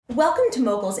Welcome to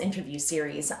Mogul's interview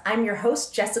series. I'm your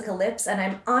host, Jessica Lips, and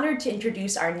I'm honored to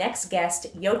introduce our next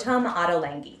guest, Yotam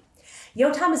Ottolenghi.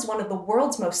 Yotam is one of the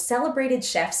world's most celebrated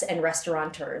chefs and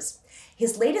restaurateurs.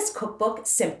 His latest cookbook,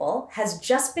 Simple, has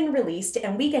just been released,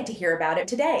 and we get to hear about it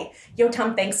today.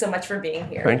 Yotam, thanks so much for being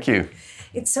here. Thank you.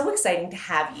 It's so exciting to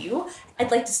have you.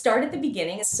 I'd like to start at the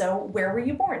beginning. So, where were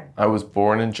you born? I was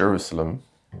born in Jerusalem.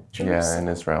 Yeah, in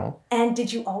Israel. And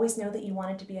did you always know that you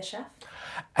wanted to be a chef?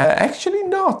 Actually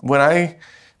not. When I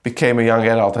became a young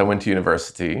adult, I went to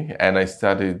university and I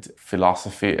studied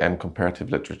philosophy and comparative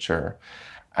literature.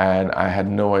 And I had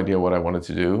no idea what I wanted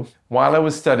to do. While I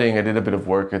was studying, I did a bit of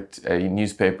work at a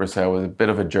newspaper, so I was a bit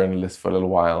of a journalist for a little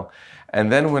while.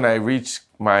 And then when I reached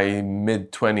my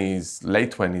mid-20s,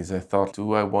 late 20s, I thought,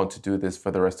 do I want to do this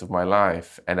for the rest of my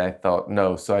life? And I thought,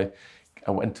 no. So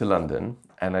I went to London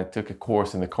and I took a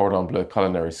course in the Cordon Bleu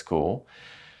Culinary School.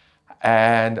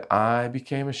 And I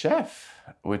became a chef,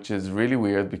 which is really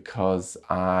weird because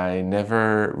I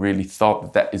never really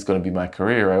thought that is going to be my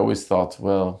career. I always thought,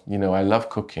 well, I love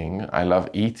cooking, I love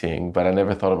eating, but I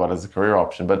never thought about it as a career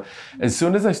option. But as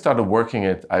soon as I started working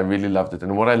it, I really loved it.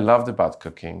 And what I loved about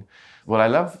cooking, well, I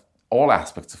love all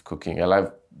aspects of cooking. I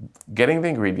love getting the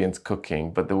ingredients, cooking,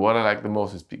 but what I like the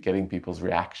most is getting people's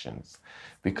reactions.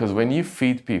 Because when you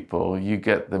feed people, you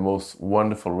get the most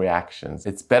wonderful reactions.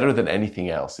 It's better than anything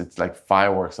else. It's like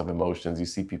fireworks of emotions. You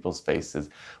see people's faces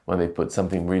when they put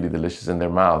something really delicious in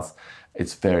their mouths.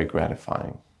 It's very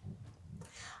gratifying.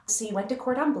 So you went to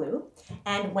Cordon Bleu,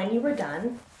 and when you were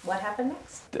done, what happened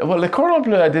next? Well, the Cordon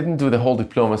Bleu, I didn't do the whole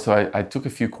diploma, so I took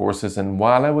a few courses, and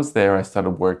while I was there, I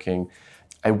started working.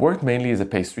 I worked mainly as a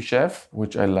pastry chef,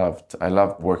 which I loved. I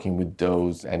loved working with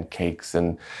doughs and cakes,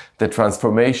 and the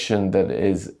transformation that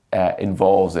is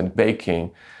involved in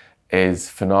baking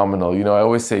is phenomenal. I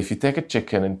always say if you take a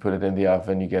chicken and put it in the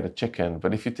oven, you get a chicken.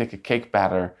 But if you take a cake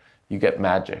batter, you get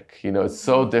magic. It's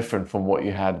so different from what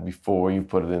you had before you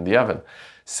put it in the oven.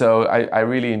 So I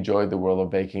really enjoyed the world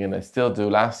of baking, and I still do.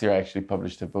 Last year, I actually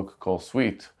published a book called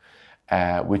Sweet,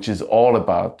 which is all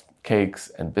about cakes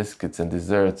and biscuits and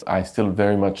desserts. I still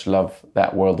very much love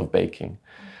that world of baking.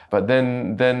 But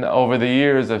then over the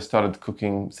years, I've started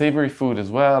cooking savory food as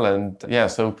well. And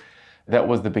so that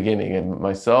was the beginning. And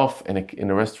myself in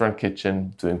a restaurant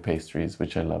kitchen doing pastries,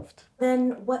 which I loved.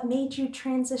 Then what made you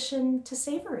transition to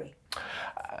savory?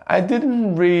 I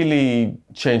didn't really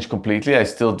change completely. I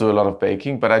still do a lot of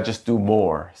baking, but I just do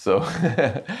more. So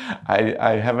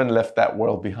I haven't left that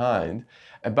world behind.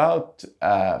 About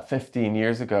 15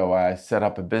 years ago, I set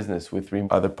up a business with 3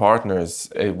 other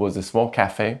partners. It was a small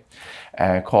cafe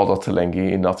called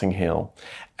Ottolenghi in Notting Hill.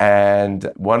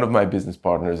 And one of my business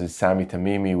partners is Sami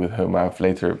Tamimi, with whom I've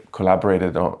later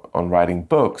collaborated on writing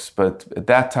books. But at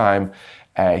that time,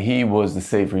 he was the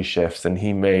savory chef, and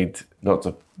he made lots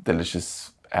of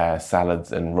delicious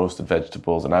salads and roasted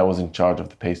vegetables. And I was in charge of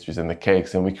the pastries and the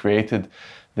cakes. And we created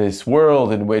this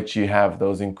world in which you have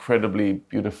those incredibly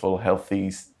beautiful, healthy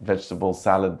vegetable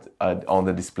salad on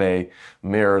the display,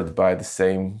 mirrored by the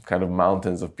same kind of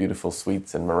mountains of beautiful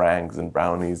sweets and meringues and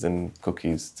brownies and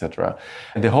cookies, etc.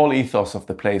 And the whole ethos of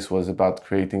the place was about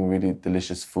creating really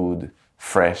delicious food,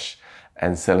 fresh,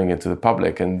 and selling it to the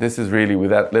public. And this is really,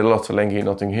 with that little Ottolenghi in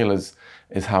Notting Hill, is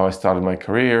how I started my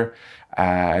career.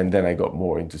 And then I got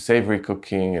more into savory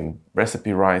cooking and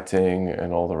recipe writing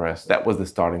and all the rest. That was the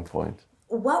starting point.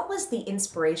 What was the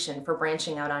inspiration for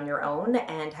branching out on your own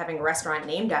and having a restaurant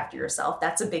named after yourself?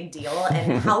 That's a big deal.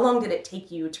 And how long did it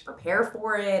take you to prepare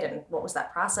for it? And what was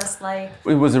that process like?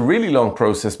 It was a really long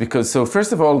process because, so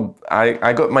first of all,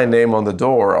 I got my name on the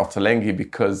door, Ottolenghi,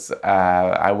 because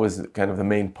I was kind of the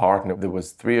main partner. There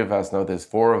was 3 of us, now there's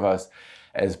 4 of us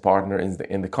as partner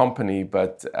in the company,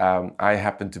 but I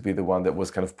happened to be the one that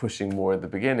was kind of pushing more at the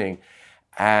beginning.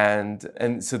 And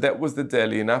so that was the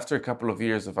deli. And after a couple of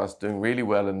years of us doing really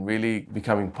well and really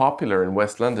becoming popular in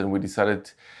West London, we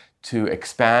decided to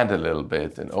expand a little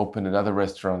bit and open another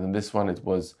restaurant. And this one, it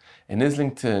was in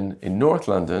Islington in North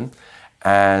London.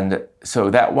 And so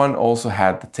that one also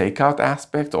had the takeout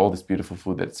aspect, all this beautiful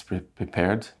food that's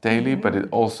prepared daily, but it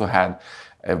also had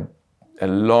a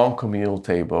long communal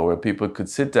table where people could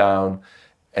sit down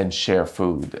and share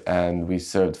food. And we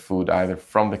served food either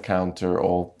from the counter,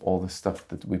 all the stuff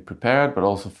that we prepared, but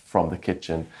also from the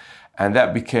kitchen. And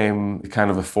that became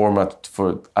kind of a format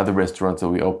for other restaurants that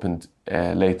we opened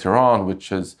later on,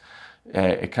 which is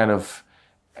a kind of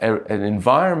an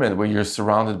environment where you're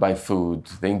surrounded by food,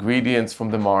 the ingredients from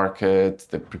the market,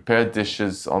 the prepared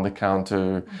dishes on the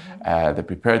counter, the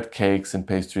prepared cakes and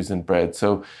pastries and bread.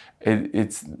 So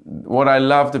it's what I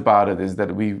loved about it is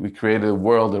that we created a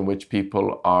world in which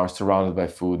people are surrounded by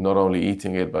food, not only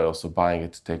eating it, but also buying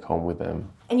it to take home with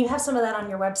them. And you have some of that on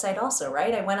your website also,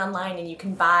 right? I went online and you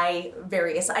can buy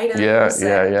various items.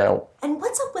 Yeah. And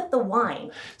what's up with the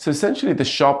wine? So essentially the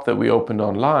shop that we opened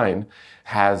online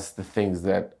has the things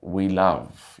that we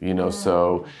love,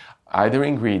 so either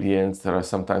ingredients that are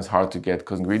sometimes hard to get,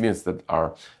 because ingredients that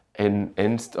are in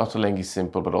Ottolenghi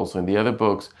Simple, but also in the other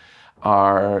books,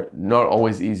 are not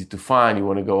always easy to find. You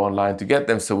want to go online to get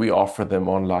them, so we offer them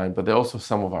online. But there are also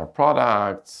some of our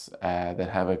products that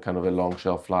have a kind of a long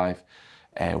shelf life.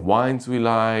 Wines we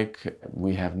like.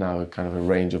 We have now a kind of a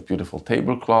range of beautiful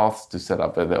tablecloths to set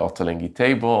up at the Ottolenghi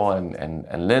table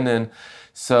and linen.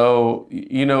 So,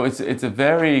 it's a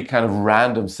very kind of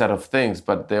random set of things,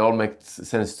 but they all make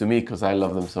sense to me because I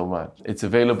love them so much. It's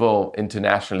available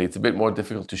internationally. It's a bit more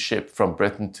difficult to ship from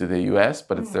Britain to the US,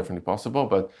 but it's definitely possible.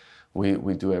 But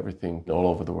we do everything all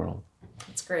over the world.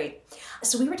 That's great.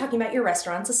 So we were talking about your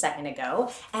restaurants a second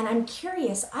ago, and I'm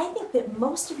curious, I think that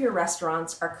most of your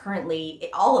restaurants are currently,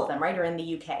 all of them, right, are in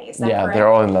the UK. Is that correct? Yeah, they're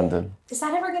all in London. Is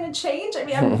that ever going to change? I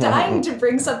mean, I'm dying to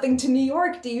bring something to New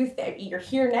York. You're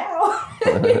here now.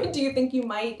 Do you think you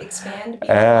might expand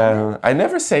beyond London? I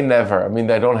never say never. I mean,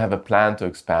 I don't have a plan to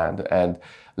expand. And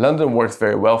London works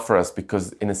very well for us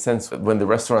because, in a sense, when the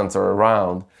restaurants are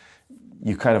around,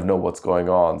 you kind of know what's going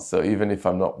on. So even if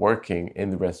I'm not working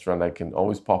in the restaurant, I can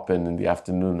always pop in the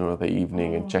afternoon or the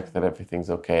evening and check that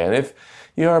everything's okay. And if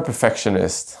you're a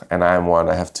perfectionist, and I am one,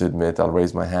 I have to admit, I'll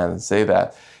raise my hand and say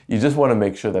that, you just want to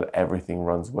make sure that everything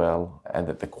runs well and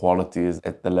that the quality is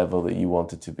at the level that you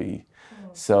want it to be.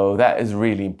 So that is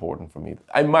really important for me.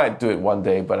 I might do it one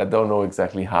day, but I don't know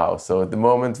exactly how. So at the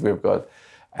moment, we've got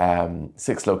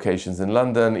 6 locations in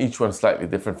London, each one slightly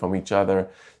different from each other.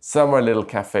 Some are little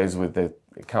cafes with a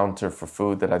counter for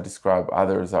food that I describe.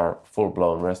 Others are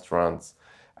full-blown restaurants.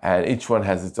 And each one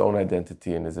has its own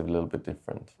identity and is a little bit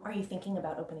different. Are you thinking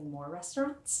about opening more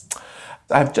restaurants?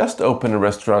 I've just opened a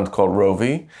restaurant called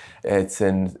Rovi. It's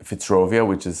in Fitzrovia,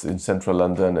 which is in central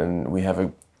London. And we have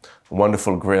a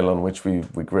wonderful grill on which we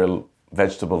grill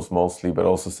vegetables mostly, but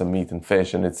also some meat and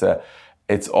fish. And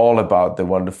it's all about the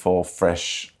wonderful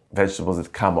fresh vegetables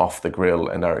that come off the grill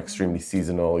and are extremely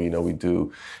seasonal. We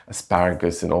do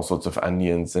asparagus and all sorts of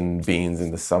onions and beans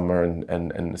in the summer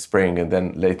and spring. And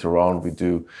then later on, we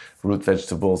do root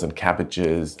vegetables and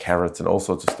cabbages, carrots, and all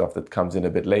sorts of stuff that comes in a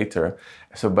bit later.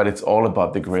 But it's all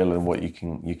about the grill and what you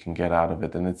can get out of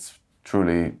it. And it's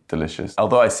truly delicious.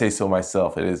 Although I say so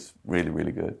myself, it is really,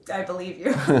 really good. I believe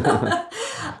you.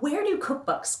 Where do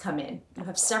cookbooks come in? You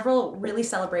have several really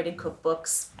celebrated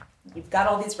cookbooks. You've got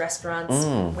all these restaurants.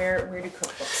 Where do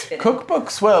cookbooks fit in?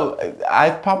 Cookbooks, well, I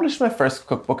published my first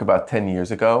cookbook about 10 years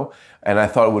ago, and I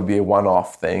thought it would be a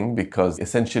one-off thing because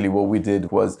essentially what we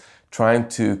did was trying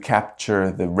to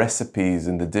capture the recipes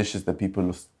and the dishes that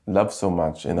people love so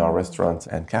much in our restaurants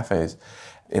and cafes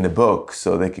in a book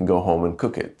so they can go home and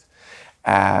cook it.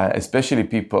 Especially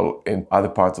people in other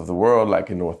parts of the world,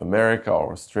 like in North America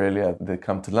or Australia, they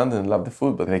come to London and love the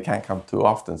food, but they can't come too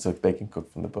often, so they can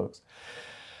cook from the books.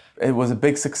 It was a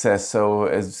big success. So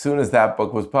as soon as that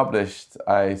book was published,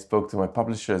 I spoke to my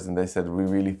publishers and they said, we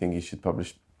really think you should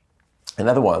publish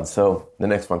another one. So the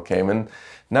next one came. And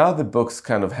now the books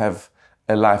kind of have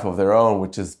a life of their own,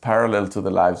 which is parallel to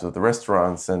the lives of the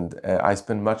restaurants. And I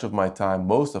spend most of my time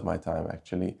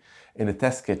actually, in a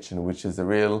test kitchen, which is a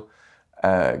real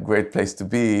great place to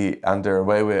be under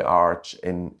Railway Arch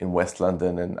in West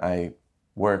London. And I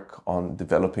work on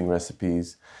developing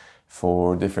recipes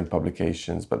for different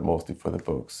publications, but mostly for the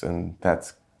books. And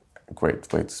that's a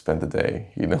great way to spend the day,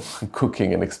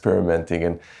 cooking and experimenting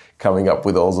and coming up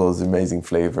with all those amazing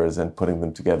flavors and putting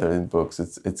them together in books.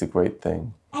 It's a great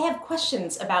thing. I have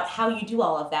questions about how you do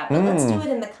all of that, but let's do it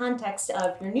in the context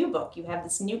of your new book. You have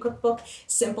this new cookbook,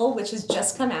 Simple, which has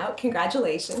just come out.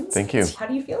 Congratulations. Thank you. How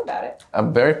do you feel about it?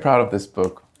 I'm very proud of this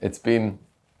book. It's been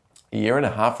a year and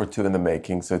a half or 2 in the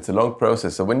making, so it's a long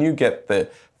process. So when you get the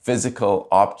physical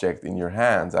object in your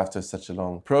hands after such a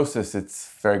long process,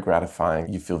 it's very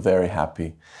gratifying. You feel very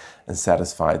happy and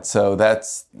satisfied. So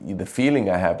that's the feeling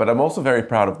I have. But I'm also very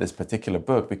proud of this particular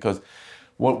book because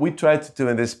what we tried to do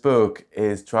in this book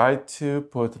is try to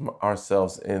put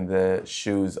ourselves in the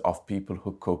shoes of people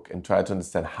who cook and try to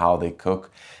understand how they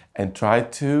cook and try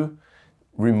to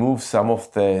remove some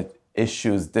of the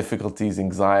issues, difficulties,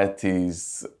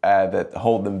 anxieties that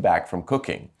hold them back from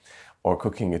cooking. or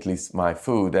cooking at least my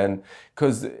food. And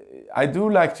because I do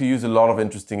like to use a lot of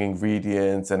interesting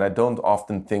ingredients, and I don't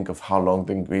often think of how long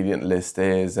the ingredient list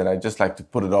is, and I just like to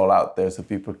put it all out there so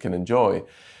people can enjoy.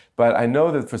 But I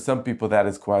know that for some people that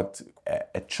is quite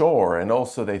a chore, and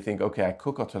also they think, okay, I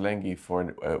cook ottolenghi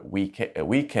for a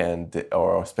weekend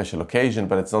or a special occasion,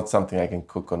 but it's not something I can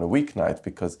cook on a weeknight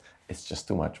because it's just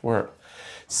too much work.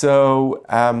 So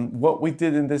what we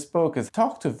did in this book is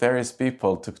talk to various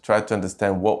people to try to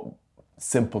understand what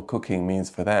simple cooking means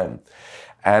for them.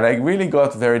 And I really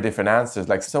got very different answers.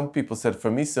 Like some people said,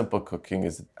 for me, simple cooking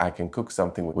is I can cook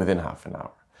something within half an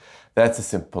hour. That's a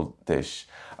simple dish.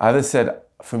 Others said,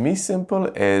 for me, simple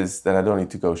is that I don't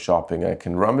need to go shopping. I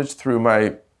can rummage through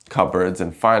my cupboards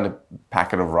and find a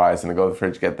packet of rice, and I go to the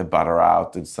fridge, get the butter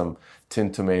out, and some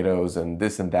tinned tomatoes and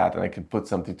this and that, and I can put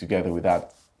something together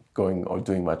without going or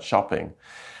doing much shopping.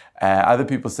 Other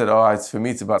people said, for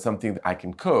me, it's about something that I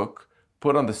can cook,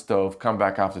 put on the stove, come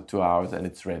back after 2 hours, and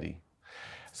it's ready.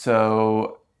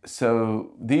 So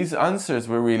these answers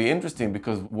were really interesting,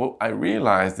 because what I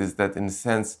realized is that, in a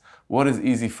sense, what is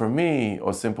easy for me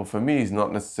or simple for me is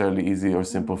not necessarily easy or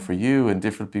simple for you, and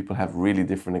different people have really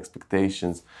different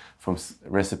expectations from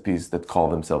recipes that call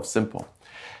themselves simple.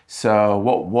 So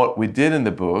what we did in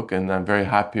the book, and I'm very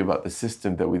happy about the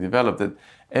system that we developed, that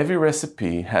every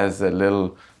recipe has a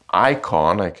little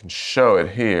icon, I can show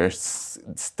it here,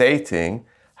 stating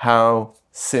how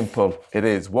simple it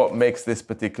is, what makes this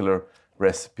particular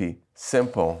recipe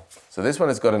simple. So this one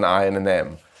has got an I and an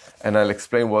M, and I'll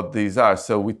explain what these are.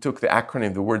 So we took the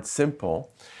acronym, the word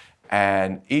simple,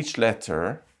 and each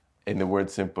letter in the word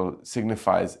simple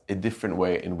signifies a different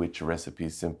way in which a recipe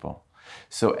is simple.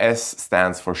 So S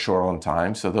stands for short on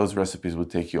time, so those recipes will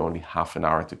take you only half an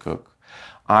hour to cook.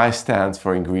 I stands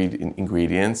for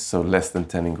ingredients, so less than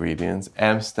 10 ingredients.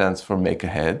 M stands for make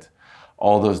ahead,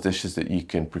 all those dishes that you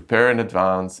can prepare in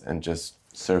advance and just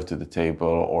serve to the table,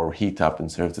 or heat up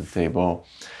and serve to the table.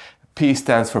 P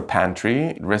stands for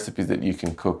pantry, recipes that you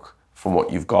can cook from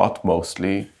what you've got,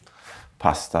 mostly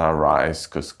pasta, rice,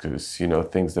 couscous,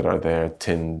 things that are there,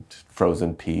 tinned,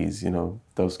 frozen peas,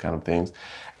 those kind of things.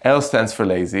 L stands for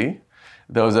lazy.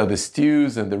 Those are the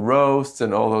stews and the roasts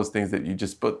and all those things that you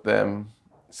just put them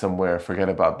somewhere, forget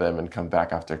about them, and come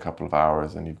back after a couple of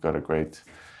hours and you've got a great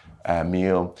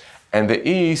meal. And the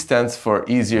E stands for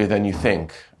easier than you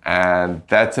think. And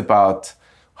that's about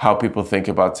how people think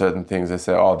about certain things. They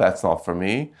say, that's not for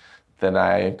me. Then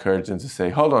I encourage them to say,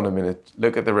 hold on a minute,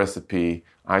 look at the recipe,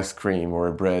 ice cream or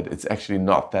a bread. It's actually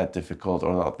not that difficult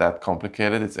or not that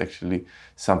complicated. It's actually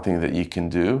something that you can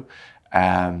do.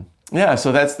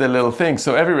 So that's the little thing.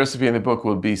 So every recipe in the book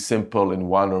will be simple in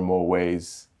one or more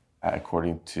ways,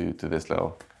 according to this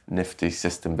little nifty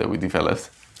system that we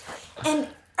developed. And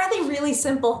are they really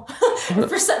simple?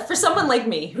 For someone like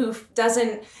me who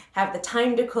doesn't have the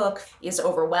time to cook, is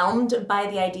overwhelmed by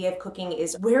the idea of cooking,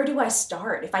 where do I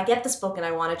start? If I get this book and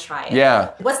I want to try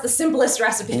it, what's the simplest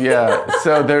recipe?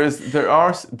 So there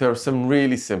are some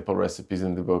really simple recipes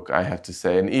in the book, I have to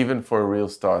say, and even for a real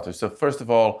starter. So first of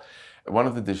all, one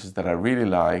of the dishes that I really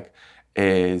like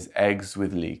is eggs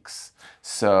with leeks.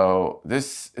 So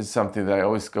this is something that I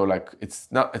always go it's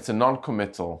a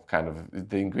non-committal kind of,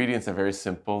 the ingredients are very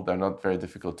simple, they're not very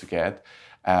difficult to get.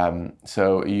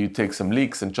 So you take some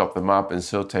leeks and chop them up and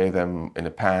saute them in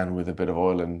a pan with a bit of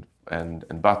oil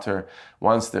and butter.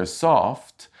 Once they're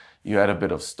soft, you add a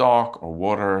bit of stock or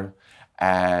water,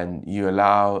 and you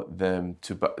allow them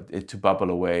to bubble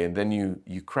away, and then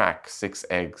you crack 6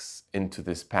 eggs into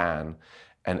this pan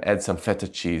and add some feta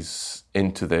cheese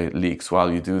into the leeks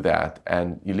while you do that,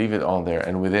 and you leave it on there,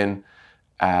 and within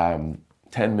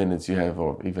 10 minutes you have,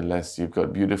 or even less, you've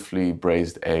got beautifully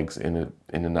braised eggs in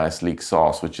a nice leek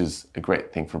sauce, which is a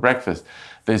great thing for breakfast.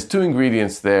 There's 2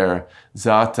 ingredients there,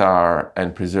 za'atar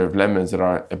and preserved lemons, that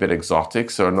are a bit exotic,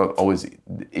 so are not always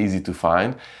easy to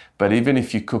find. But even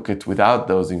if you cook it without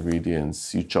those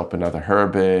ingredients, you chop another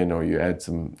herb in, or you add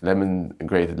some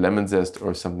grated lemon zest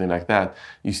or something like that,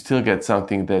 you still get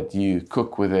something that you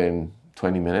cook within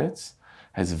 20 minutes,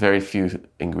 has very few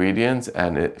ingredients,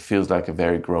 and it feels like a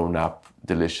very grown-up,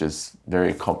 delicious, very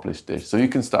accomplished dish. So you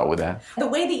can start with that. The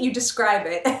way that you describe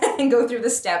it and go through the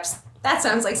steps, that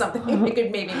sounds like something we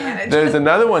could maybe manage. There's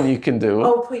another one you can do.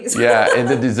 Oh, please. In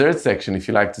the dessert section, if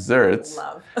you like desserts.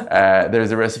 Love. There's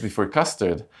a recipe for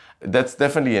custard. That's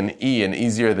definitely an E, and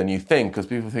easier than you think, because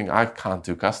people think, I can't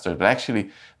do custard. But actually,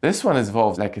 this one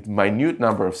involves a minute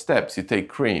number of steps. You take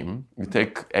cream, you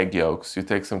take egg yolks, you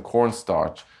take some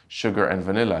cornstarch, sugar, and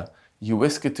vanilla. You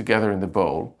whisk it together in the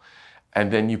bowl,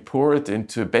 and then you pour it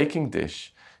into a baking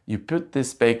dish. You put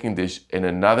this baking dish in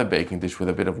another baking dish with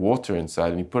a bit of water inside,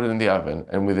 and you put it in the oven,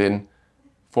 and within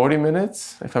 40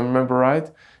 minutes, if I remember right,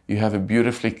 you have a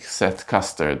beautifully set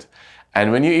custard.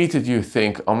 And when you eat it, you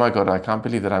think, oh my God, I can't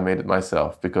believe that I made it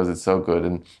myself because it's so good.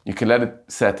 And you can let it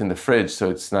set in the fridge so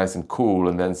it's nice and cool,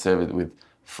 and then serve it with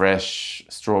fresh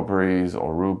strawberries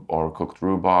or cooked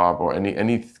rhubarb or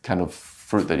any kind of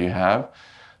fruit that you have.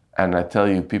 And I tell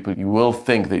you, people, you will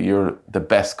think that you're the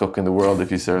best cook in the world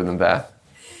if you serve them that.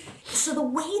 So the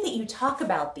way that you talk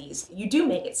about these, you do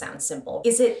make it sound simple.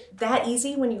 Is it that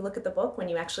easy when you look at the book, when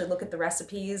you actually look at the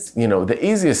recipes? You know, the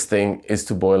easiest thing is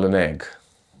to boil an egg.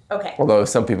 Okay. Although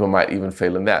some people might even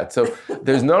fail in that. So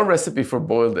there's no recipe for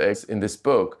boiled eggs in this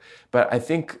book, but I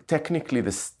think technically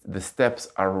the steps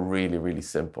are really, really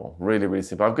simple. Really, really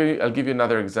simple. I'll give you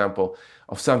another example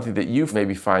of something that you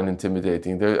maybe find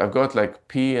intimidating. I've got like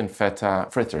pea and feta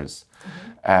fritters.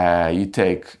 Mm-hmm. You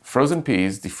take frozen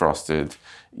peas, defrosted.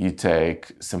 You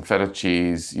take some feta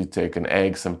cheese. You take an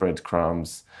egg, some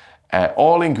breadcrumbs.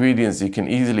 All ingredients you can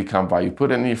easily come by. You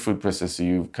put it in your food processor,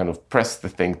 you kind of press the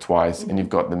thing twice, and you've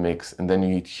got the mix. And then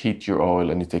you heat your oil,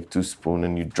 and you take 2 spoons,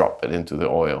 and you drop it into the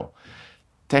oil.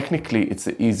 Technically, it's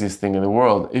the easiest thing in the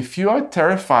world. If you are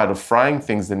terrified of frying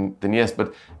things, then yes,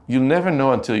 but you'll never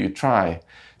know until you try.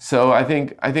 So I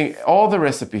think all the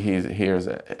recipe here,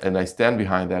 and I stand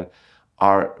behind that,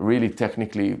 are really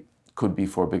technically could be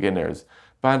for beginners.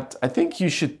 But I think you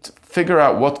should figure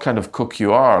out what kind of cook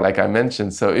you are, like I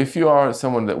mentioned. So if you are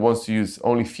someone that wants to use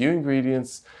only few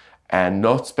ingredients and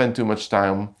not spend too much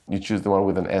time, you choose the one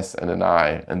with an S and an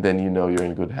I, and then you know you're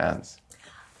in good hands.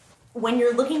 When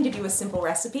you're looking to do a simple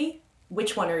recipe,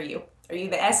 which one are you? Are you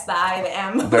the S, the I, the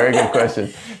M? Very good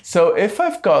question. So if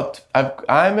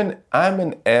I'm an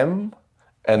M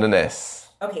and an S.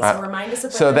 Okay, so remind us of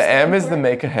what So the M is for. the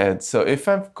make ahead. So if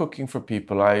I'm cooking for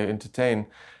people, I entertain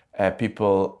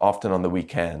people often on the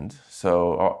weekend.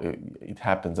 So it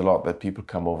happens a lot that people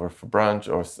come over for brunch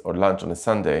or lunch on a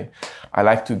Sunday. I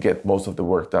like to get most of the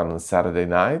work done on Saturday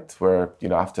night, where, you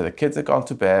know, after the kids have gone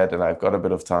to bed and I've got a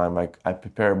bit of time, I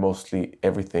prepare mostly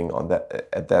everything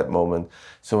at that moment.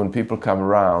 So when people come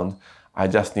around, I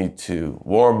just need to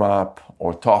warm up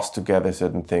or toss together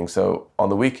certain things. So on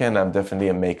the weekend, I'm definitely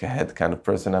a make-ahead kind of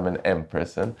person. I'm an M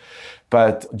person.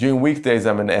 But during weekdays,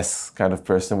 I'm an S kind of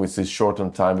person, which is short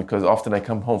on time, because often I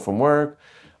come home from work,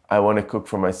 I want to cook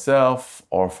for myself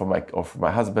or for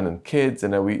my husband and kids,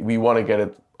 and then we want to get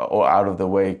it all out of the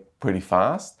way pretty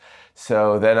fast.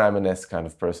 So then I'm an S kind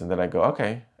of person. Then I go,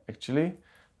 okay, actually,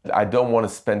 I don't want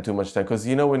to spend too much time, because,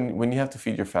 you know, when you have to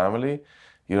feed your family,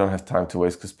 you don't have time to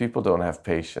waste, because people don't have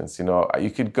patience. You know,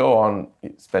 you could go on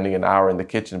spending an hour in the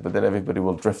kitchen, but then everybody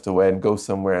will drift away and go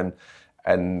somewhere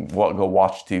and go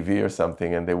watch TV or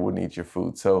something, and they wouldn't eat your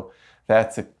food. So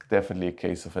that's definitely a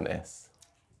case of an S.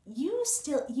 You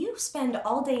spend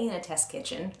all day in a test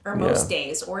kitchen, or most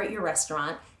days, or at your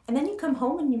restaurant, and then you come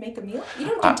home and you make a meal? You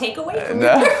don't do takeaway from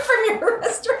your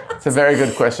restaurant? It's a very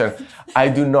good question. I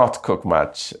do not cook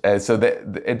much. So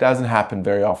it doesn't happen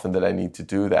very often that I need to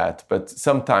do that. But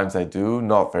sometimes I do,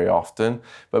 not very often.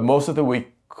 But most of the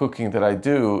week cooking that I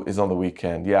do is on the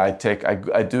weekend. Yeah,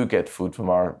 I do get food from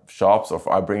our shops, or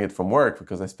I bring it from work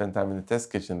because I spend time in the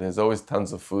test kitchen. There's always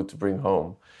tons of food to bring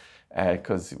home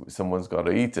because someone's got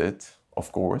to eat it,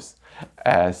 of course.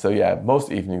 So yeah,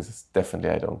 most evenings,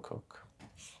 definitely I don't cook.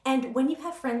 And when you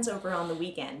have friends over on the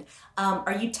weekend,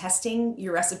 are you testing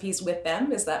your recipes with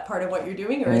them? Is that part of what you're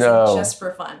doing, or is it just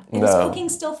for fun? And is cooking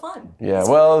still fun? Yeah,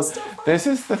 well, this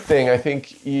is the thing. I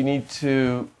think you need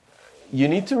to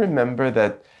remember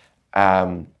that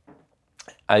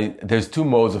there's 2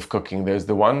 modes of cooking. There's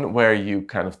the one where you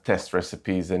kind of test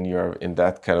recipes and you're in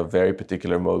that kind of very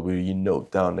particular mode where you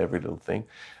note down every little thing.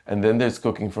 And then there's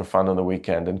cooking for fun on the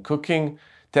weekend. And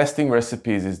testing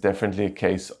recipes is definitely a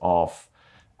case of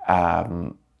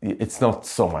it's not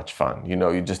so much fun. You know,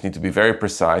 you just need to be very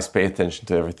precise, pay attention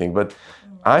to everything. But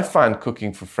I find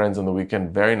cooking for friends on the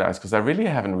weekend very nice, because I really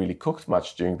haven't cooked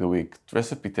much during the week.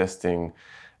 Recipe testing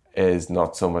is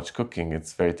not so much cooking,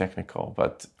 it's very technical,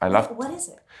 but I love. What is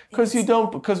it?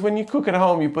 Because when you cook at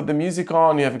home, you put the music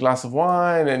on, you have a glass of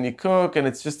wine and you cook, and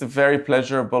it's just a very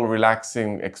pleasurable,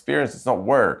 relaxing experience. It's not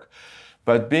work.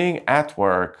 But being at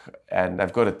work, and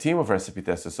I've got a team of recipe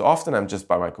testers, so often I'm just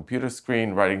by my computer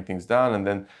screen writing things down, and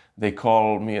then they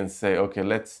call me and say, okay,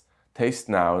 let's taste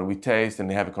now, and we taste and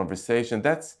they have a conversation.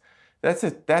 That's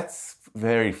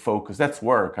very focused. That's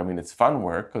work. I mean, it's fun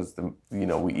work because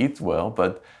we eat well,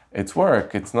 but it's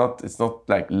work. It's not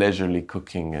like leisurely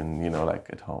cooking and like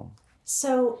at home.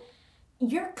 So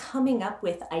you're coming up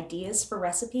with ideas for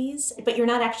recipes, but you're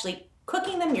not actually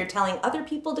cooking them. You're telling other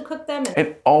people to cook them.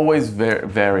 It always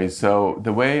varies. So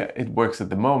the way it works at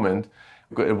the moment,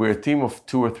 We're a team of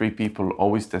 2 or 3 people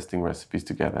always testing recipes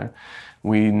together.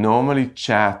 We normally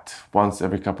chat once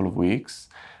every couple of weeks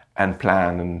and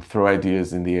plan and throw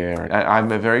ideas in the air.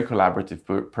 I'm a very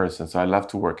collaborative person, so I love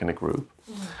to work in a group.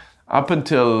 Up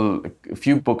until a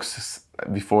few books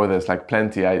before this, like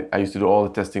Plenty, I used to do all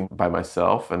the testing by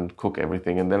myself and cook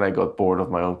everything. And then I got bored of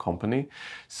my own company.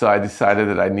 So I decided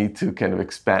that I need to kind of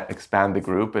expand the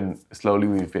group, and slowly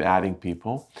we've been adding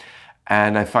people.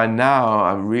 And I find now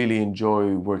I really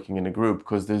enjoy working in a group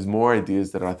because there's more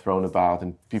ideas that are thrown about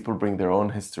and people bring their own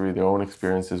history, their own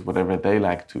experiences, whatever they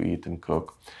like to eat and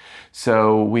cook.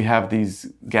 So we have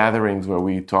these gatherings where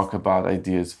we talk about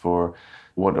ideas for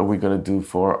what are we going to do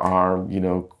for our,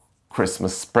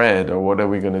 Christmas spread, or what are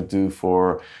we going to do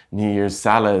for New Year's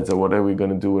salads, or what are we going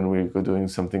to do when we're doing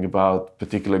something about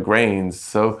particular grains.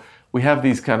 So we have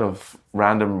these kind of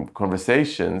random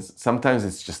conversations. Sometimes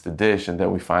it's just a dish and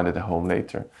then we find it at home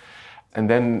later. And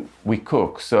then we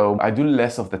cook. So I do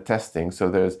less of the testing. So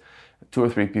there's 2 or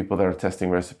 3 people that are testing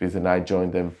recipes and I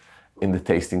join them in the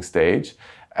tasting stage.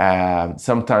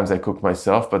 Sometimes I cook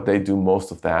myself, but they do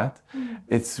most of that.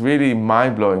 It's really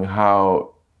mind-blowing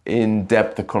how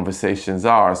in-depth the conversations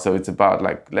are. So it's about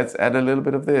like, let's add a little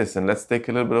bit of this and let's take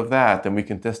a little bit of that. And we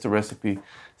can test a recipe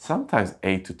sometimes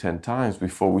 8 to 10 times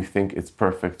before we think it's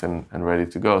perfect and ready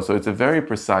to go. So it's a very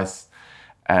precise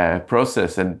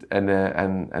process, and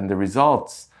the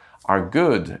results are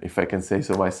good, if I can say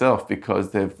so myself,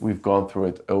 because we've gone through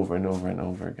it over and over and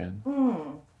over again.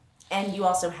 And you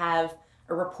also have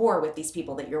a rapport with these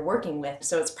people that you're working with,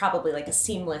 so it's probably like a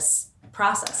seamless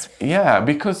process. Yeah,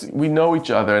 because we know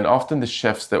each other, and often the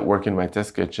chefs that work in my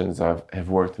test kitchens have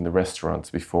worked in the restaurants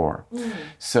before.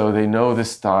 So they know the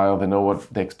style, they know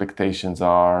what the expectations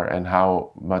are and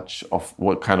how much of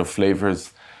what kind of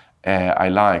flavors I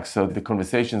like. So the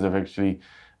conversations are actually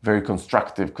very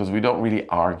constructive because we don't really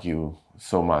argue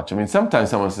so much. I mean,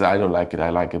 sometimes someone says, I don't like it, I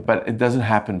like it, but it doesn't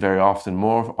happen very often.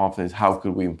 More often is how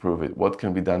could we improve it? What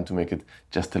can be done to make it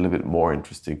just a little bit more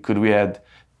interesting? Could we add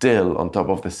dill on top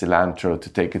of the cilantro to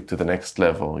take it to the next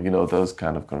level? Those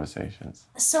kind of conversations.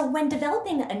 So when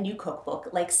developing a new cookbook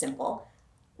like Simple,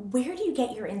 where do you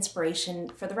get your inspiration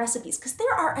for the recipes? Because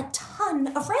there are a ton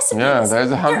of recipes. Yeah, there's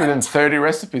 130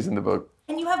 recipes in the book.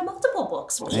 And you have multiple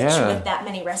books, each with that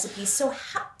many recipes. So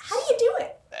how do you do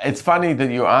it? It's funny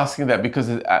that you're asking that because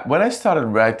when I started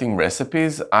writing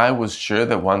recipes, I was sure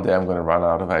that one day I'm going to run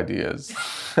out of ideas.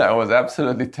 I was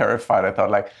absolutely terrified. I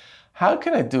thought, how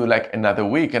can I do another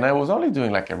week? And I was only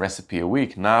doing a recipe a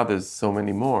week. Now there's so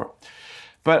many more.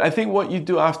 But I think what you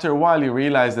do after a while, you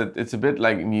realize that it's a bit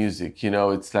like music.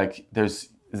 It's like there's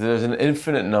an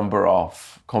infinite number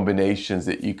of combinations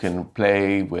that you can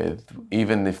play with,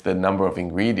 even if the number of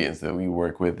ingredients that we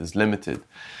work with is limited.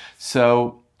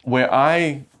 So where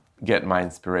I get my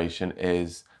inspiration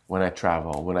is when I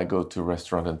travel, when I go to a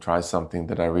restaurant and try something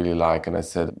that I really like. And I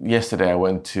said, yesterday I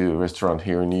went to a restaurant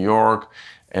here in New York,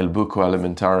 El Buco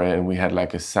Alimentare, and we had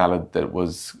a salad that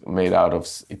was made out of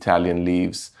Italian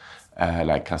leaves,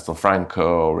 like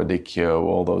Castelfranco, Radicchio,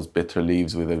 all those bitter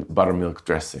leaves with a buttermilk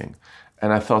dressing.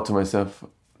 And I thought to myself,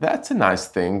 that's a nice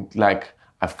thing.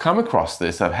 I've come across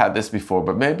this, I've had this before,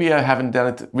 but maybe I haven't done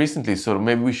it recently, so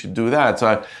maybe we should do that. So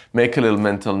I make a little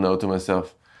mental note to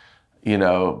myself,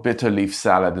 bitter leaf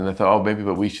salad. And I thought, maybe,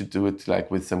 but we should do it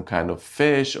with some kind of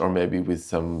fish, or maybe with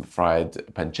some fried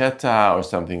pancetta or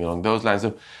something along those lines.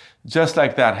 So just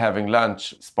like that, having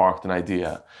lunch sparked an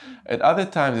idea. At other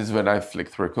times is when I flick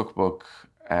through a cookbook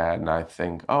and I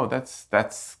think,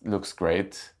 that looks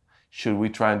great. Should we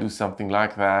try and do something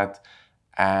like that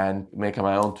and make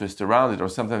my own twist around it? Or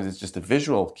sometimes it's just a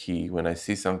visual key. When I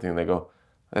see something and I go,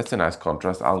 that's a nice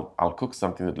contrast. I'll cook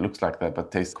something that looks like that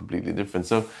but tastes completely different.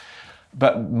 So,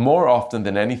 but more often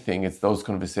than anything, it's those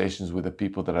conversations with the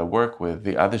people that I work with,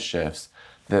 the other chefs,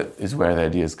 that is where the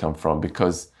ideas come from,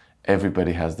 because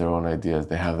everybody has their own ideas.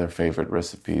 They have their favorite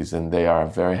recipes and they are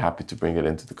very happy to bring it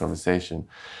into the conversation.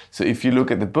 So if you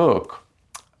look at the book,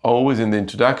 always in the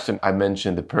introduction, I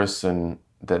mention the person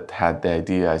that had the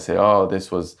idea. I say,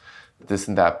 this was this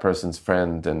and that person's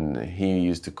friend and he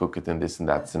used to cook it in this and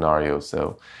that scenario.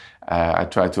 So I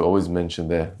try to always mention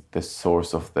the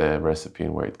source of the recipe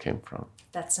and where it came from.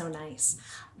 That's so nice.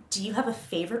 Do you have a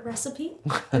favorite recipe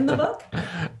in the book?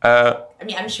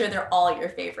 I'm sure they're all your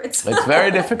favorites. It's very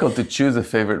difficult to choose a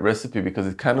favorite recipe because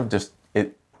it kind of just,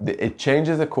 it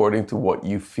changes according to what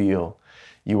you feel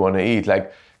you want to eat.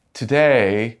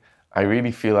 Today, I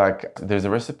really feel like there's a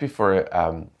recipe for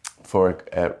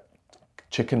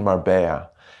chicken marbella,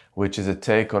 which is a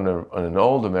take on an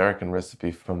old American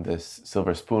recipe from this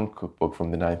Silver Spoon cookbook from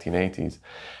the 1980s.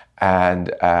 And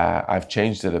I've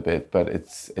changed it a bit, but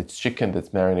it's chicken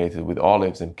that's marinated with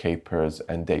olives and capers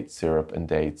and date syrup and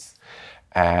dates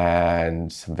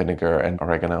and some vinegar and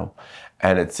oregano.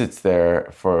 And it sits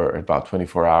there for about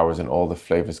 24 hours and all the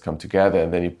flavors come together,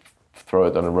 and then you throw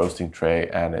it on a roasting tray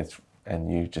and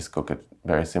you just cook it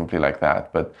very simply like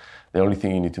that. But the only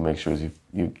thing you need to make sure is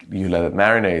you let it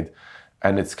marinate.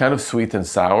 And it's kind of sweet and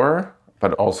sour,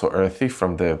 but also earthy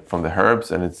from the herbs,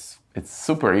 and it's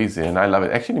super easy and I love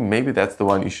it. Actually, maybe that's the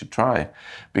one you should try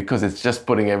because it's just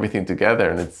putting everything together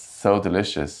and it's so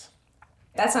delicious.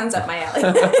 That sounds up my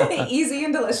alley. Easy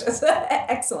and delicious.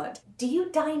 Excellent. Do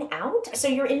you dine out? So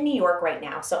you're in New York right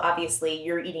now, so obviously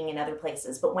you're eating in other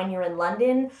places. But when you're in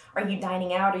London, are you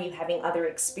dining out? Are you having other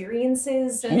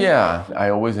experiences? Yeah, I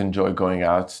always enjoy going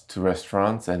out to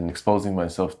restaurants and exposing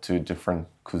myself to different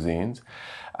cuisines.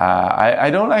 I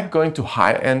don't like going to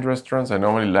high-end restaurants. I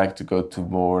normally like to go to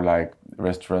more like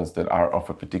restaurants that are of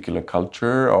a particular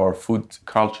culture or food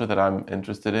culture that I'm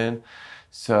interested in.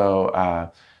 So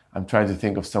I'm trying to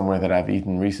think of somewhere that I've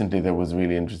eaten recently that was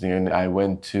really interesting. And I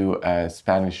went to a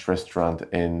Spanish restaurant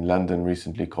in London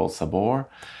recently called Sabor,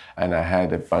 and I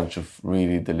had a bunch of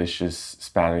really delicious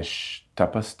Spanish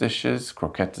tapas dishes,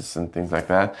 croquetas and things like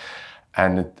that.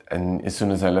 And as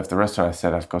soon as I left the restaurant, I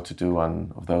said, I've got to do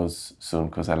one of those soon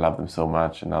because I love them so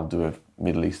much, and I'll do a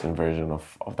Middle Eastern version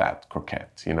of that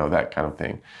croquette, that kind of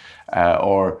thing.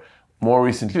 Or more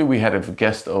recently, we had a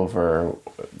guest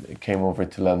came over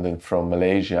to London from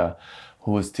Malaysia,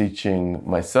 who was teaching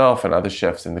myself and other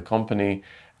chefs in the company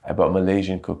about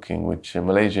Malaysian cooking, which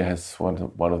Malaysia has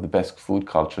one of the best food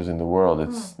cultures in the world.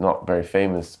 It's not very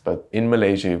famous, but in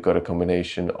Malaysia, you've got a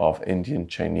combination of Indian,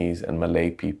 Chinese, and Malay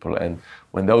people. And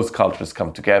when those cultures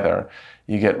come together,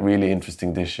 you get really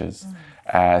interesting dishes.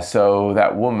 So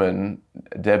that woman,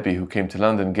 Debbie, who came to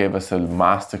London, gave us a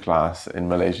masterclass in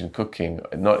Malaysian cooking.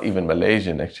 Not even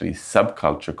Malaysian, actually,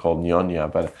 subculture called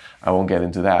Nyonya, but I won't get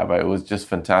into that. But it was just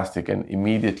fantastic and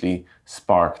immediately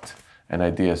sparked an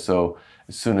idea. So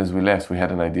as soon as we left, we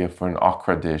had an idea for an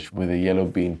okra dish with a yellow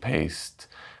bean paste,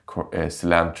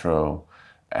 cilantro,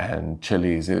 and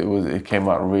chilies. It came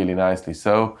out really nicely.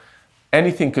 So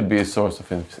anything could be a source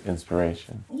of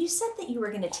inspiration. You said that you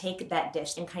were going to take that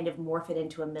dish and kind of morph it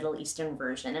into a Middle Eastern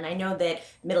version. And I know that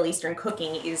Middle Eastern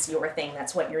cooking is your thing.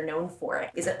 That's what you're known for.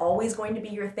 Is it always going to be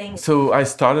your thing? So I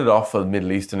started off with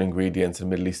Middle Eastern ingredients and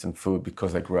Middle Eastern food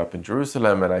because I grew up in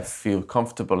Jerusalem and I feel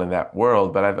comfortable in that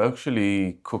world. But I've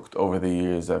actually cooked over the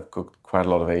years. I've cooked quite a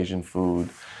lot of Asian food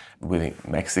with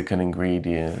Mexican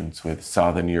ingredients, with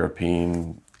Southern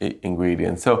European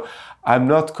ingredients. So I'm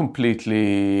not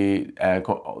completely,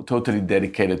 totally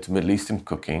dedicated to Middle Eastern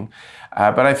cooking,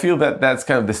 but I feel that that's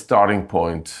kind of the starting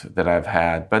point that I've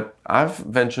had. But I've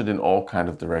ventured in all kind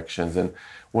of directions, and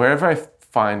wherever I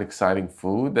find exciting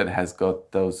food that has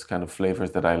got those kind of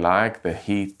flavors that I like, the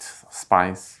heat,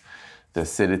 spice, the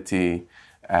acidity,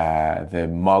 the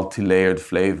multi-layered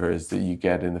flavors that you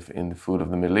get in the food of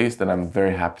the Middle East, and I'm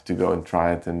very happy to go and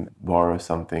try it and borrow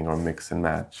something or mix and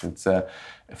match. It's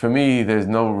for me, there's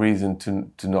no reason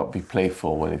to not be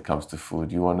playful when it comes to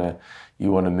food. You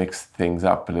wanna mix things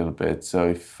up a little bit. So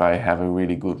if I have a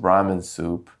really good ramen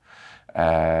soup,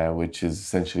 which is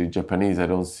essentially Japanese, I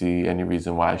don't see any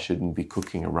reason why I shouldn't be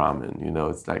cooking a ramen.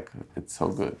 It's so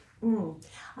good.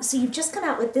 So you've just come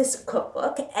out with this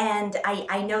cookbook, and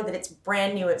I know that it's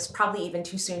brand new. It's probably even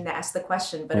too soon to ask the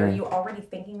question, but are you already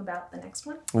thinking about the next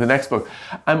one? The next book.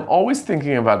 I'm always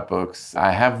thinking about books.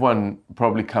 I have one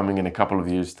probably coming in a couple of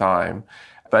years' time,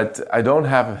 but I don't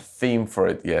have a theme for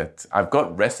it yet. I've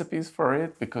got recipes for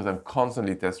it because I'm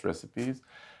constantly test recipes.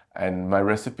 And my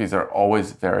recipes are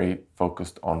always very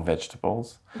focused on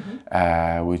vegetables,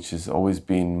 which has always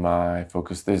been my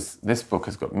focus. This book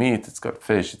has got meat, it's got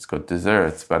fish, it's got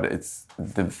desserts, but it's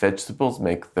the vegetables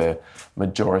make the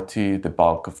majority, the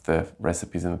bulk of the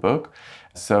recipes in the book.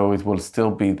 So it will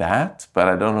still be that, but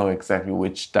I don't know exactly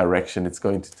which direction it's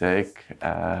going to take.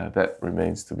 That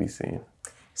remains to be seen.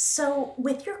 So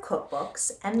with your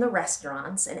cookbooks and the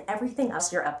restaurants and everything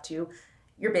else you're up to,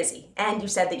 you're busy. And you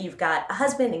said that you've got a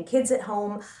husband and kids at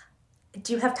home.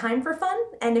 Do you have time for fun?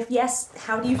 And if yes,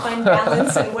 how do you find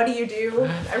balance and what do you do?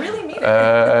 I really mean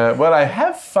it. Well, I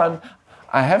have fun.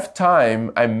 I have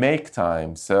time. I make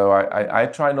time. So I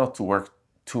try not to work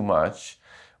too much,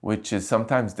 which is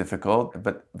sometimes difficult,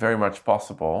 but very much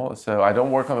possible. So I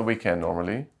don't work on the weekend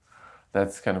normally.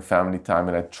 That's kind of family time.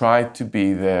 And I try to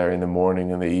be there in the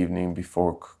morning and the evening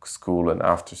before school and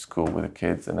after school with the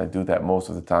kids. And I do that most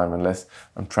of the time, unless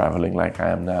I'm traveling like I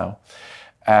am now.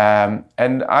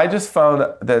 And I just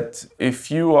found that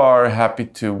if you are happy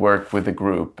to work with a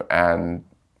group and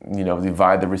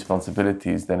divide the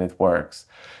responsibilities, then it works.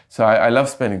 So I love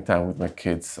spending time with my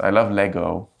kids. I love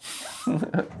Lego.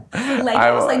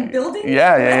 Legos, like building?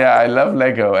 Yeah. I love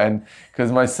Lego, and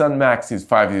because my son Max, he's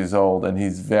 5 years old, and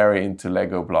he's very into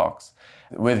Lego blocks.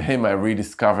 With him, I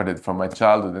rediscovered it from my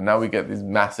childhood, and now we get these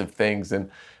massive things,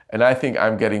 and I think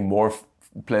I'm getting more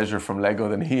pleasure from Lego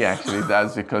than he actually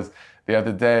does, because the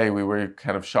other day we were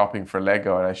kind of shopping for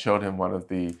Lego, and I showed him one of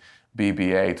the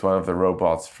BB-8, one of the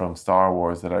robots from Star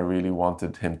Wars that I really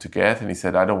wanted him to get, and he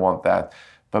said, "I don't want that,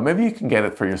 but maybe you can get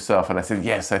it for yourself." And I said,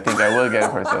 "Yes, I think I will get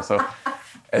it for myself." So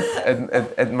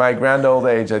at my grand old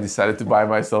age, I decided to buy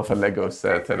myself a Lego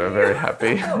set, and I'm very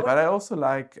happy. But I also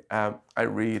I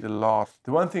read a lot.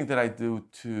 The one thing that I do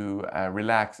to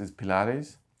relax is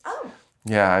Pilates. Oh.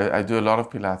 Yeah, I do a lot of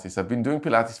Pilates. I've been doing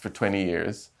Pilates for 20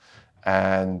 years,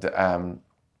 and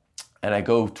I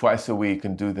go twice a week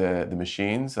and do the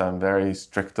machines. I'm very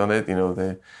strict on it,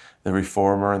 the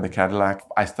Reformer and the Cadillac.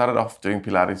 I started off doing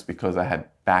Pilates because I had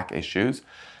back issues,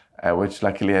 which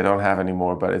luckily I don't have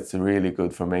anymore, but it's really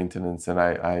good for maintenance, and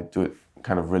I do it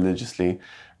kind of religiously.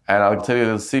 And I'll tell you a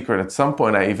little secret. At some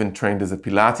point, I even trained as a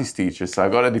Pilates teacher. So I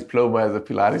got a diploma as a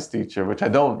Pilates teacher, which I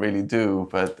don't really do,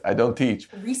 but I don't teach.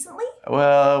 Recently?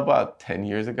 Well, about 10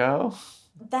 years ago.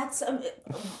 That's...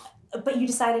 but you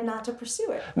decided not to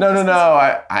pursue it. No.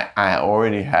 I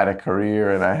already had a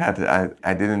career, and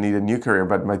I didn't need a new career.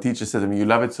 But my teacher said to me, "You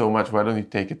love it so much. Why don't you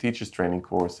take a teacher's training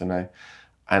course?" And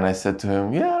I said to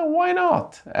him, "Yeah, why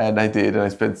not?" And I did. And I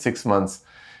spent 6 months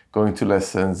going to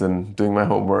lessons and doing my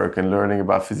homework and learning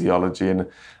about physiology. And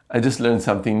I just learned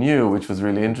something new, which was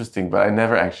really interesting. But I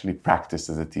never actually practiced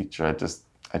as a teacher. I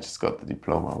just got the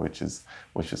diploma, which is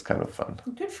kind of fun.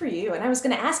 Good for you. And I was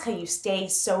going to ask how you stay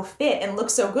so fit and look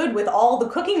so good with all the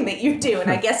cooking that you do. And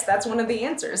I guess that's one of the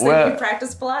answers, that you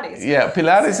practice Pilates. Yeah,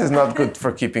 Pilates is not good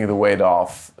for keeping the weight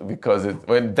off, because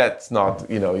that's not,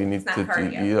 you need to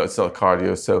do, it's not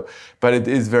cardio. So, but it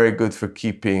is very good for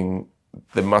keeping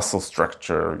the muscle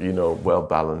structure, well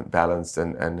balanced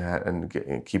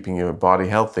and keeping your body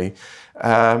healthy.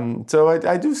 So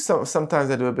I do sometimes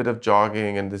I do a bit of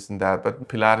jogging and this and that, but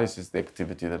Pilates is the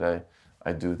activity that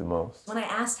I do the most. When I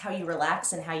asked how you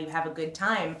relax and how you have a good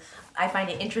time, I find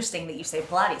it interesting that you say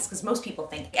Pilates, because most people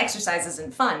think exercise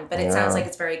isn't fun, but it sounds like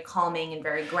it's very calming and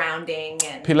very grounding.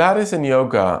 And Pilates and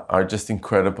yoga are just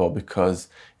incredible because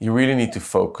you really need to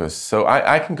focus. So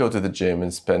I can go to the gym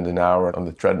and spend an hour on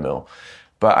the treadmill,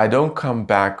 but I don't come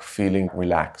back feeling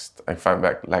relaxed. I find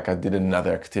back like I did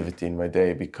another activity in my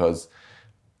day, because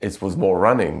it was more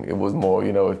running. It was more,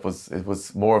 it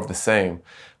was more of the same.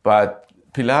 But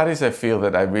Pilates, I feel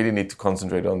that I really need to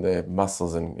concentrate on the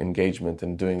muscles and engagement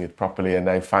and doing it properly. And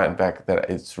I find back that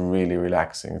it's really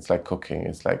relaxing. It's like cooking.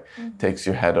 It's like takes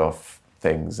your head off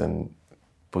things and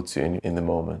puts you in the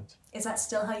moment. Is that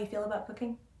still how you feel about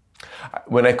cooking?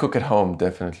 When I cook at home,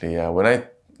 definitely, yeah.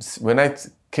 When I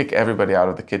kick everybody out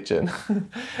of the kitchen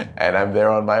and I'm there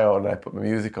on my own, I put my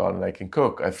music on and I can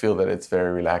cook, I feel that it's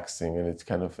very relaxing, and it's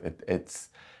kind of,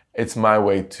 it's my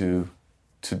way to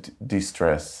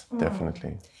de-stress,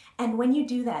 definitely. And when you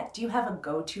do that, do you have a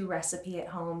go-to recipe at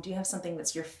home? Do you have something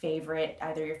that's your favorite,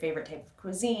 either your favorite type of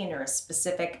cuisine or a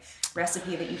specific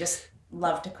recipe that you just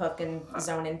love to cook and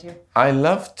zone into? I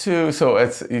love to, so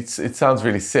it sounds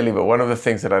really silly, but one of the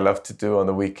things that I love to do on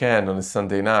the weekend, on a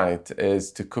Sunday night,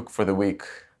 is to cook for the week.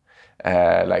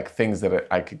 Like things that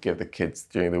I could give the kids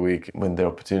during the week when the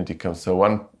opportunity comes. So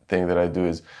one thing that I do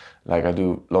is, like, I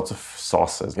do lots of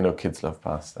sauces. Kids love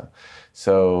pasta.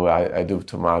 So I do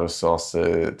tomato sauce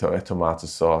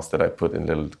that I put in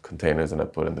little containers and I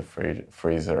put in the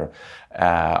freezer.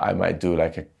 I might do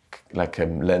like a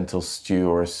lentil stew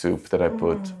or a soup that I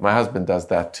put. My husband does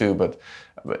that too, but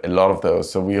a lot of those.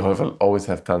 So we always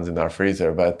have tons in our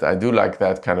freezer. But I do like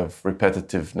that kind of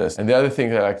repetitiveness. And the other thing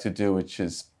that I like to do, which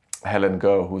is Helen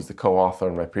Go, who's the co-author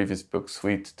in my previous book,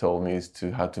 Sweet, told me, is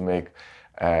how to make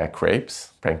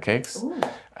crepes, pancakes,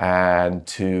 and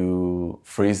to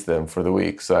freeze them for the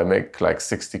week. So I make like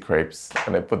 60 crepes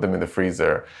and I put them in the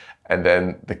freezer. And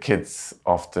then the kids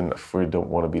often, if we don't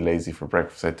want to be lazy for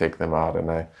breakfast, I take them out and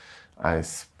I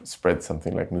spread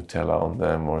something like Nutella on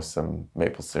them or some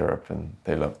maple syrup, and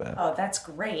they love that. Oh, that's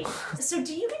great. So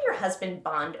do you and your husband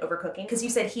bond over cooking? Because you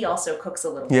said he also cooks a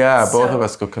little Yeah, bit. both of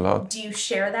us cook a lot. Do you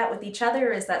share that with each other?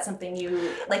 Or is that something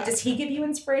you, like, does he give you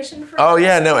inspiration for Oh,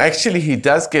 yeah, no, actually he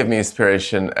does give me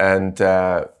inspiration. And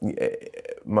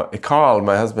Carl,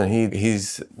 my husband,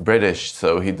 he's British,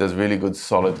 so he does really good,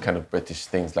 solid kind of British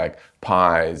things like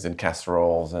pies and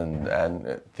casseroles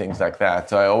and things like that.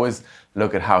 So I always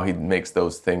look at how he makes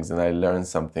those things, and I learn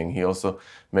something. He also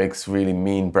makes really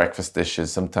mean breakfast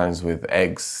dishes, sometimes with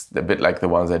eggs, a bit like the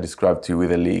ones I described to you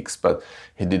with the leeks. But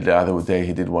he did the other day,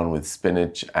 he did one with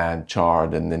spinach and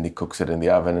chard, and then he cooks it in the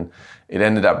oven. And it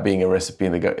ended up being a recipe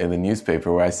in the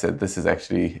newspaper where I said, this is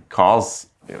actually Carl's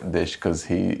dish because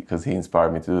he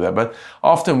inspired me to do that. But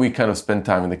often we kind of spend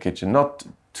time in the kitchen, not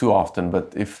too often,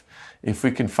 but if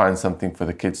we can find something for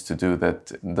the kids to do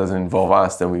that doesn't involve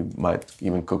us, then we might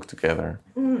even cook together.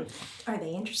 Are they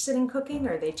interested in cooking?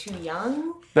 Are they too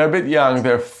young? They're a bit young.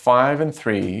 They're 5 and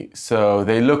 3, so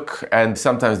they look, and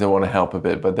sometimes they want to help a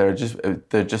bit, but they're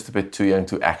just a bit too young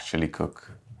to actually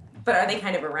cook. But are they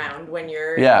kind of around when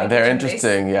you're? Yeah, they're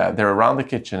interesting. Yeah, they're around the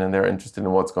kitchen and they're interested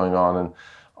in what's going on, and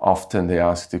often they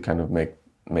ask to kind of make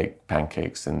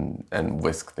pancakes and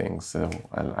whisk things, so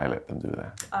I let them do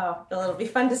that. Oh, well, it'll be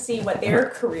fun to see what their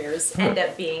careers end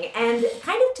up being. And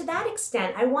kind of to that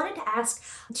extent, I wanted to ask,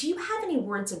 do you have any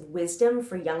words of wisdom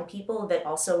for young people that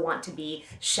also want to be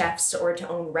chefs or to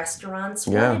own restaurants?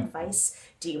 Yeah. What advice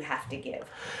do you have to give?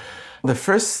 The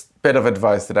first bit of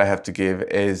advice that I have to give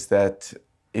is that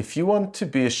if you want to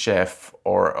be a chef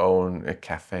or own a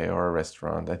cafe or a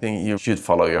restaurant, I think you should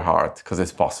follow your heart because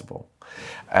it's possible.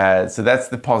 So that's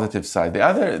the positive side.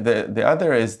 The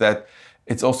other is that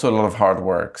it's also a lot of hard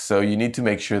work. So you need to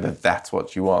make sure that that's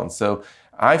what you want. So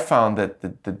I found that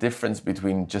the difference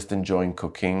between just enjoying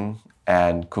cooking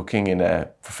and cooking in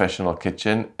a professional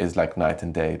kitchen is like night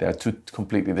and day. They're two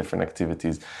completely different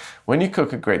activities. When you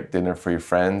cook a great dinner for your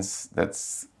friends,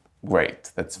 that's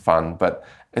great, that's fun, but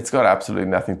it's got absolutely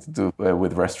nothing to do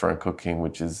with restaurant cooking,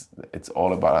 it's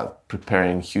all about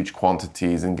preparing huge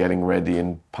quantities and getting ready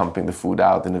and pumping the food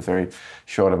out in a very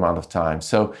short amount of time.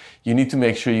 So you need to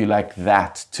make sure you like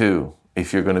that too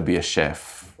if you're going to be a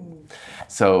chef.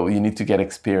 So you need to get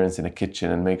experience in a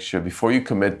kitchen and make sure before you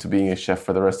commit to being a chef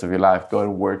for the rest of your life, go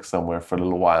and work somewhere for a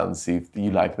little while and see if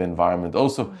you like the environment.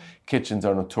 Also, kitchens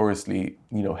are notoriously,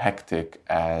 hectic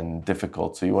and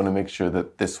difficult. So you want to make sure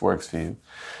that this works for you.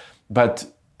 But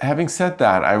having said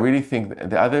that, I really think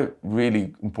the other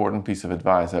really important piece of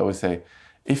advice, I always say,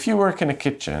 if you work in a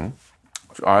kitchen,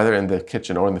 either in the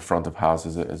kitchen or in the front of house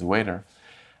as a waiter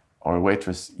or a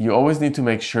waitress, you always need to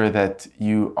make sure that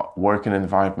you work in an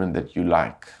environment that you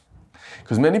like.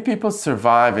 Because many people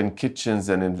survive in kitchens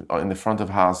and in the front of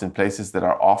house in places that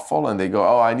are awful, and they go,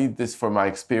 oh, I need this for my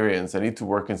experience. I need to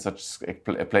work in such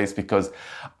a place because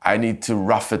I need to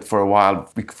rough it for a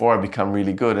while before I become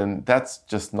really good. And that's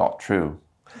just not true.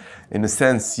 In a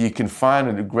sense, you can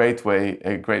find a great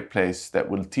place that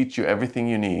will teach you everything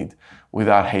you need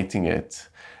without hating it.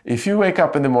 If you wake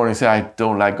up in the morning and say, I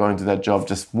don't like going to that job,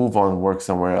 just move on and work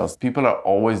somewhere else. People are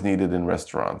always needed in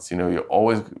restaurants. You're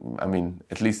always,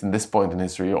 at least in this point in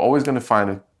history, you're always going to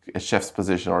find a chef's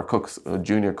position or a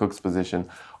junior cook's position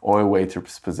or a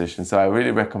waiter's position. So I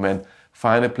really recommend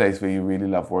find a place where you really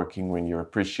love working, when you're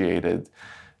appreciated.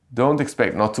 Don't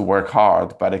expect not to work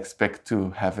hard, but expect to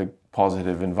have a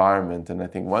positive environment. And I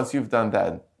think once you've done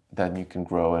that, then you can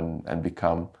grow and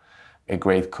become a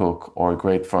great cook or a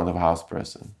great front of house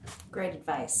person. Great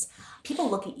advice. People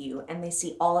look at you and they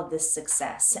see all of this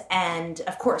success. And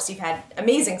of course, you've had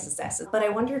amazing successes. But I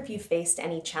wonder if you faced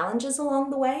any challenges along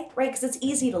the way, right? Because it's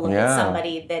easy to look at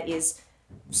somebody that is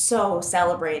so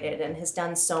celebrated and has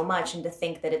done so much and to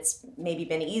think that it's maybe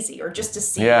been easy, or just to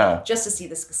see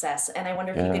the success. And I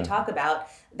wonder if you could talk about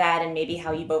that and maybe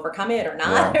how you've overcome it or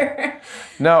not.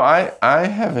 No, I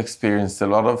have experienced a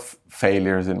lot of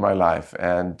failures in my life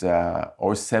and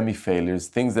or semi-failures,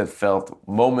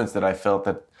 moments that I felt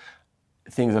that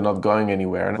things are not going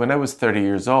anywhere. And when I was 30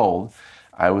 years old,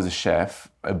 I was a chef,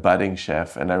 a budding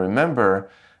chef, and I remember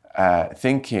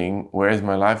thinking, where is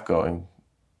my life going?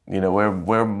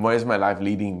 Where is my life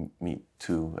leading me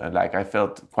to? And I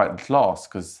felt quite lost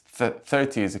because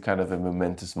 30 is a kind of a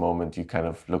momentous moment. You kind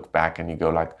of look back and you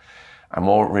go I'm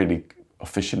already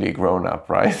officially a grown up,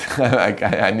 right?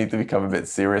 I need to become a bit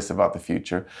serious about the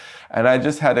future. And I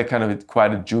just had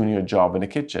quite a junior job in a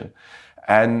kitchen.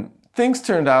 And things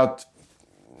turned out,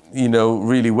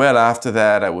 really well. After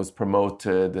that, I was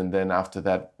promoted. And then after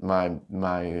that, my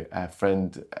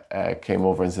friend came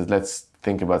over and said, let's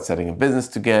think about setting a business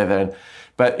together.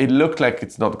 But it looked like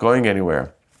it's not going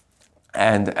anywhere.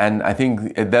 And I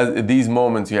think these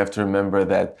moments, you have to remember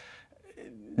that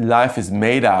life is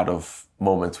made out of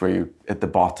moments where you're at the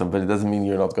bottom, but it doesn't mean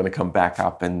you're not going to come back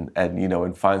up and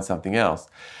find something else.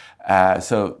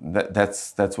 So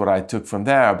that's what I took from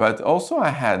there. But also I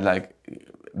had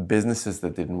businesses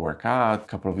that didn't work out. A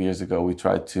couple of years ago, we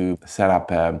tried to set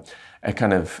up a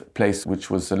kind of place which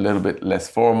was a little bit less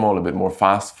formal, a bit more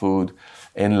fast food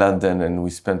in London. And we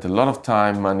spent a lot of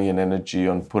time, money, and energy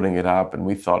on putting it up. And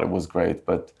we thought it was great,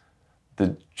 but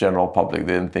the general public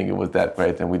didn't think it was that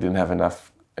great. And we didn't have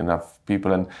enough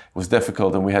people. And it was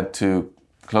difficult. And we had to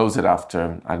close it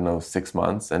after, 6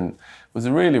 months. And it was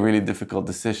a really, really difficult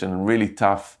decision and really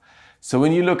tough. So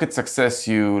when you look at success,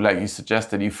 like you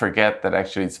suggested, you forget that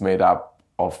actually it's made up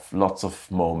of lots of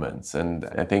moments. And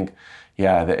I think,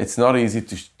 it's not easy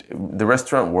the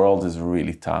restaurant world is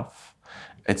really tough.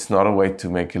 It's not a way to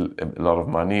make a lot of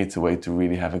money. It's a way to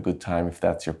really have a good time if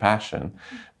that's your passion.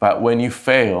 But when you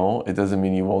fail, it doesn't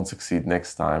mean you won't succeed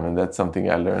next time. And that's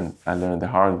something I learned the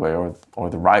hard way or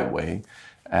the right way.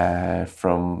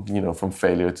 From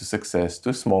failure to success,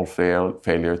 to small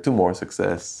failure to more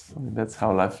success. I mean, that's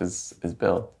how life is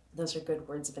built. Those are good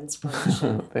words of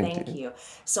inspiration. Thank you.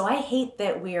 So I hate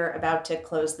that we're about to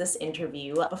close this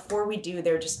interview. Before we do,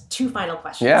 there are just 2 final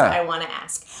questions I want to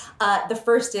ask. The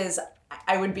first is,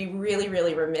 I would be really,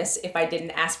 really remiss if I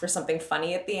didn't ask for something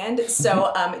funny at the end.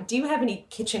 So do you have any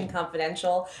Kitchen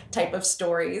Confidential type of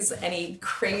stories? Any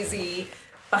crazy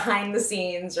behind the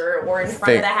scenes or in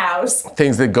front of the house?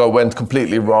 Things that went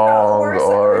completely wrong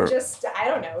or just, I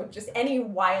don't know, just any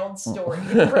wild story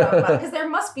because there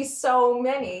must be so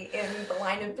many in the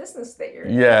line of business that you're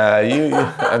in.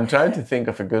 Yeah, I'm trying to think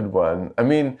of a good one. I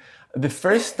mean, the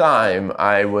first time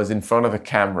I was in front of a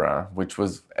camera, which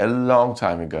was a long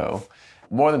time ago,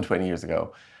 more than 20 years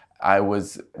ago, I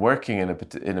was working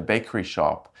in a bakery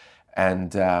shop,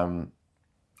 and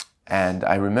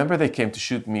I remember they came to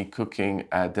shoot me cooking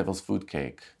a devil's food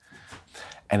cake.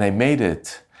 And I made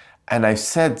it. And I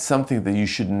said something that you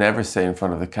should never say in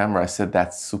front of the camera. I said,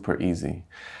 that's super easy.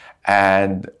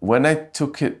 And when I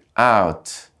took it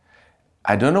out,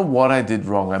 I don't know what I did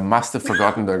wrong. I must have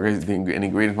forgotten the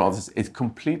ingredient from all this. It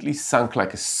completely sunk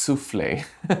like a souffle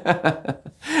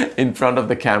in front of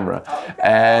the camera.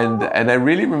 And I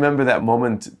really remember that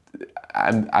moment.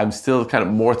 I'm still kind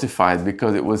of mortified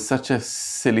because it was such a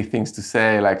silly thing to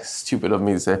say, like stupid of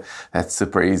me to say, that's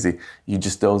super easy. You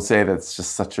just don't say that's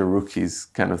just such a rookie's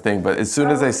kind of thing. But as soon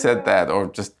as I said that,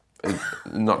 or just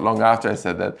not long after I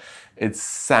said that, it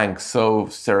sank so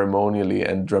ceremonially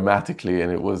and dramatically.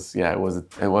 And it was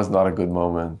not a good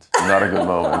moment. Not a good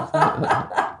moment.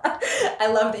 I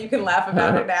love that you can laugh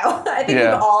about it now. I think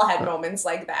we've all had moments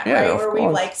like that, right? Where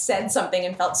we've said something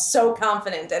and felt so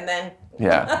confident and then...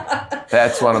 Yeah,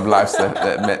 that's one of life's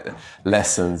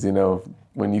lessons,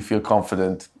 when you feel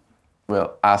confident,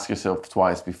 well, ask yourself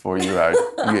twice before you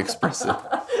express it.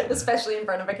 Especially in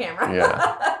front of a camera.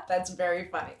 Yeah. That's very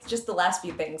funny. Just the last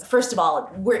few things. First of all,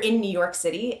 we're in New York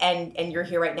City and you're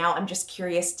here right now. I'm just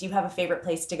curious, do you have a favorite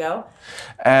place to go?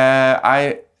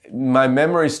 My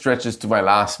memory stretches to my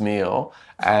last meal,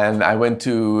 and I went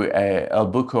to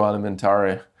El Buco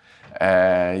Alimentare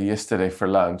yesterday for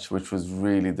lunch, which was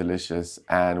really delicious.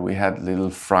 And we had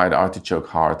little fried artichoke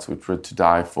hearts, which were to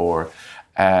die for,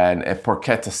 and a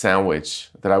porchetta sandwich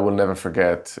that I will never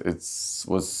forget. It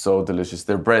was so delicious.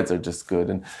 Their breads are just good.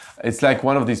 And it's like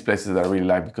one of these places that I really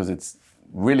like because it's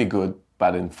really good,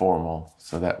 but informal.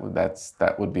 So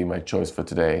that would be my choice for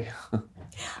today.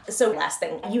 So last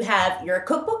thing, you have your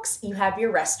cookbooks, you have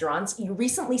your restaurants, you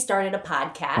recently started a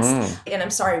podcast, and I'm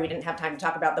sorry we didn't have time to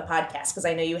talk about the podcast because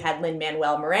I know you had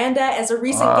Lin-Manuel Miranda as a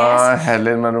recent guest. I had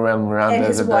Lin-Manuel Miranda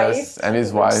as a guest, and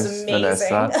his wife,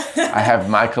 Vanessa. I have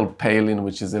Michael Palin,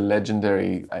 which is a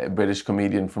legendary British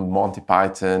comedian from Monty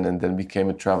Python and then became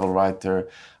a travel writer.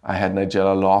 I had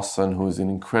Nigella Lawson, who's an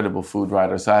incredible food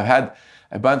writer. So I've had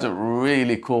a bunch of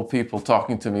really cool people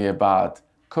talking to me about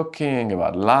cooking,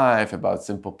 about life, about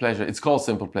simple pleasure. It's called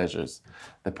Simple Pleasures,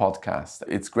 the podcast.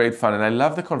 It's great fun, and I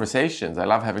love the conversations. I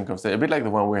love having conversations, a bit like the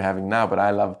one we're having now, but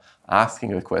I love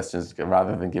asking the questions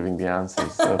rather than giving the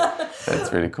answers. So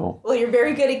that's really cool. Well, you're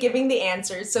very good at giving the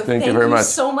answers. So thank you very much.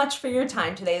 So much for your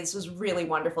time today. This was really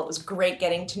wonderful. It was great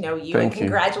getting to know you. Thank and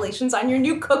congratulations on your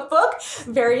new cookbook.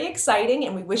 Very exciting.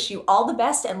 And we wish you all the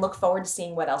best and look forward to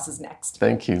seeing what else is next.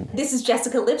 Thank you. This is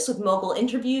Jessica Lips with Mogul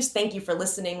Interviews. Thank you for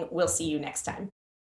listening. We'll see you next time.